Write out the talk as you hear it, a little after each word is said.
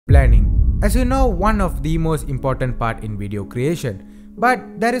Planning. As you know, one of the most important part in video creation. But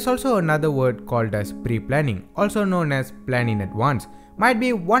there is also another word called as pre-planning, also known as plan in advance. Might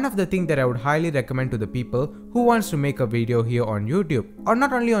be one of the things that I would highly recommend to the people who wants to make a video here on YouTube, or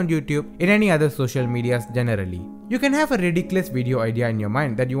not only on YouTube, in any other social medias generally. You can have a ridiculous video idea in your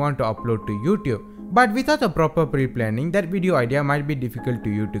mind that you want to upload to YouTube, but without a proper pre-planning, that video idea might be difficult to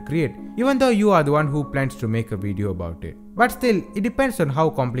you to create, even though you are the one who plans to make a video about it. But still, it depends on how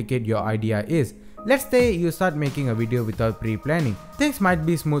complicated your idea is. Let's say you start making a video without pre-planning. Things might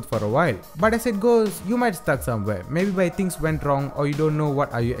be smooth for a while, but as it goes, you might stuck somewhere, maybe by things went wrong or you don't know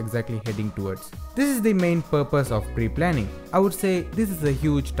what are you exactly heading towards. This is the main purpose of pre-planning. I would say this is a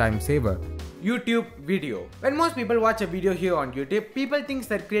huge time saver. YouTube video. When most people watch a video here on YouTube, people think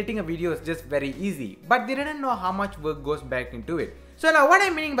that creating a video is just very easy, but they didn't know how much work goes back into it. So now what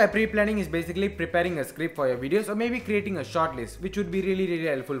I'm meaning by pre-planning is basically preparing a script for your videos or maybe creating a shortlist, which would be really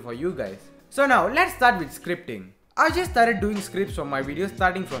helpful for you guys. So now let's start with scripting. I just started doing scripts for my videos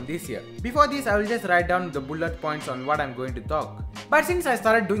starting from this year. Before this, I will just write down the bullet points on what I'm going to talk. But since I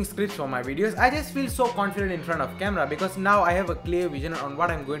started doing scripts for my videos, I just feel so confident in front of camera because now I have a clear vision on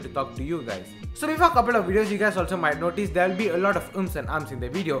what I'm going to talk to you guys. So before a couple of videos, you guys also might notice there will be a lot of ums and ums in the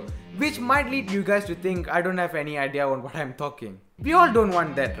video, which might lead you guys to think I don't have any idea on what I'm talking. We all don't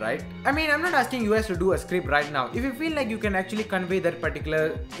want that, right? I mean, I'm not asking you guys to do a script right now. If you feel like you can actually convey that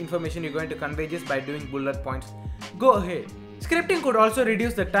particular information you're going to convey just by doing bullet points, go ahead. Scripting could also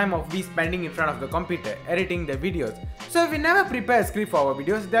reduce the time of we spending in front of the computer, editing the videos. So if we never prepare a script for our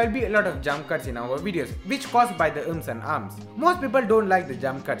videos, there will be a lot of jump cuts in our videos, which caused by the ums and ahs. Most people don't like the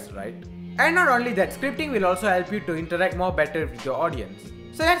jump cuts, right? And not only that, scripting will also help you to interact more better with your audience.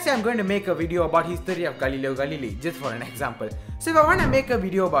 So let's say I'm going to make a video about history of Galileo Galilei, just for an example. So if I want to make a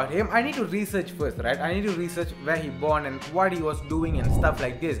video about him, I need to research first, right? I need to research where he born and what he was doing and stuff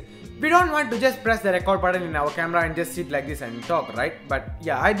like this. We don't want to just press the record button in our camera and just sit like this and talk, right? But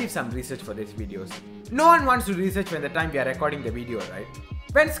yeah, I did some research for these videos. No one wants to research when the time we are recording the video, right?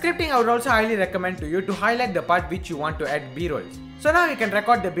 When scripting, I would also highly recommend to you to highlight the part which you want to add b-rolls. So now you can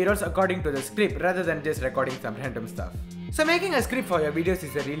record the b-rolls according to the script rather than just recording some random stuff. So making a script for your videos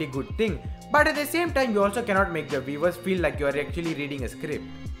is a really good thing, but at the same time you also cannot make the viewers feel like you are actually reading a script.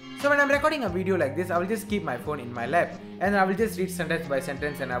 So when I'm recording a video like this, I will just keep my phone in my lap and I will just read sentence by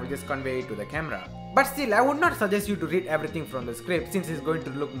sentence and I will just convey it to the camera. But still, I would not suggest you to read everything from the script since it's going to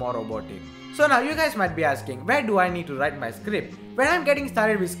look more robotic. So now you guys might be asking, where do I need to write my script? When I'm getting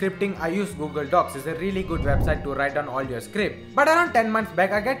started with scripting, I use Google Docs. It's a really good website to write down all your script. But around 10 months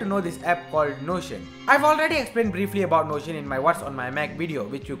back, I got to know this app called Notion. I've already explained briefly about Notion in my What's on my Mac video,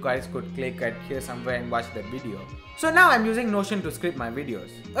 which you guys could click at here somewhere and watch that video. So now I'm using Notion to script my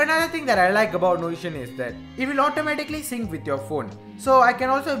videos. Another thing that I like about Notion is that it will automatically sync with your phone. So I can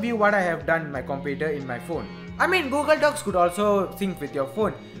also view what I have done in my computer in my phone. I mean, Google Docs could also sync with your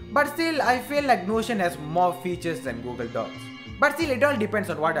phone, but still I feel like Notion has more features than Google Docs. But still, it all depends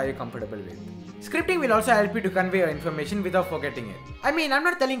on what are you comfortable with. Scripting will also help you to convey your information without forgetting it. I mean, I'm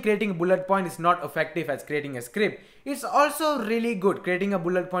not telling creating a bullet point is not effective as creating a script. It's also really good. Creating a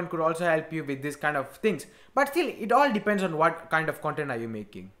bullet point could also help you with this kind of things. But still, it all depends on what kind of content are you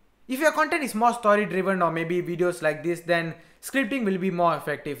making. If your content is more story driven or maybe videos like this, then scripting will be more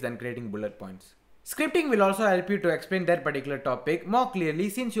effective than creating bullet points. Scripting will also help you to explain that particular topic more clearly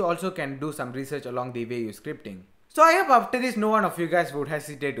since you also can do some research along the way you're scripting. So I hope after this no one of you guys would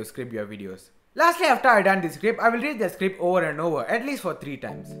hesitate to script your videos. Lastly, after I done this script, I will read the script over and over at least for 3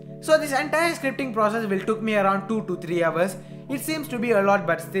 times. So this entire scripting process will took me around 2 to 3 hours. It seems to be a lot,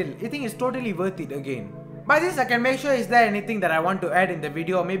 but still, I think it's totally worth it again. By this I can make sure is there anything that I want to add in the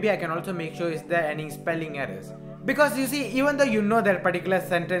video, or maybe I can also make sure is there any spelling errors. Because you see, even though you know that particular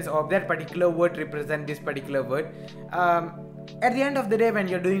sentence or that particular word represents this particular word, at the end of the day when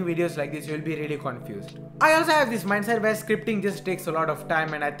you're doing videos like this, you'll be really confused. I also have this mindset where scripting just takes a lot of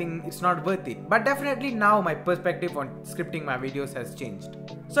time and I think it's not worth it. But definitely now my perspective on scripting my videos has changed.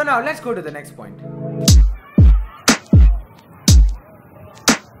 So now let's go to the next point.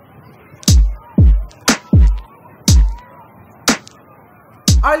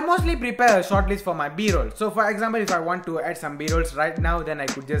 I'll mostly prepare a shortlist for my b-roll. So for example, if I want to add some b-rolls right now, then I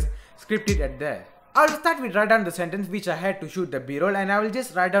could just script it at there. I'll start with write down the sentence which I had to shoot the b-roll and I will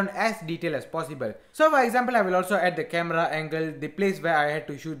just write down as detailed as possible. So for example, I will also add the camera angle, the place where I had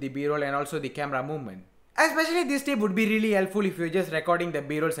to shoot the b-roll and also the camera movement. Especially this tip would be really helpful if you're just recording the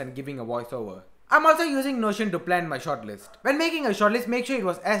b-rolls and giving a voiceover. I'm also using Notion to plan my shortlist. When making a shortlist, make sure it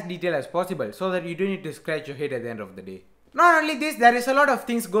was as detailed as possible so that you don't need to scratch your head at the end of the day. Not only this, there is a lot of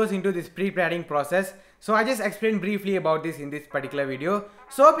things goes into this pre-planning process. So I just explained briefly about this in this particular video.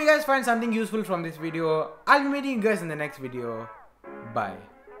 So hope you guys find something useful from this video. I'll be meeting you guys in the next video. Bye.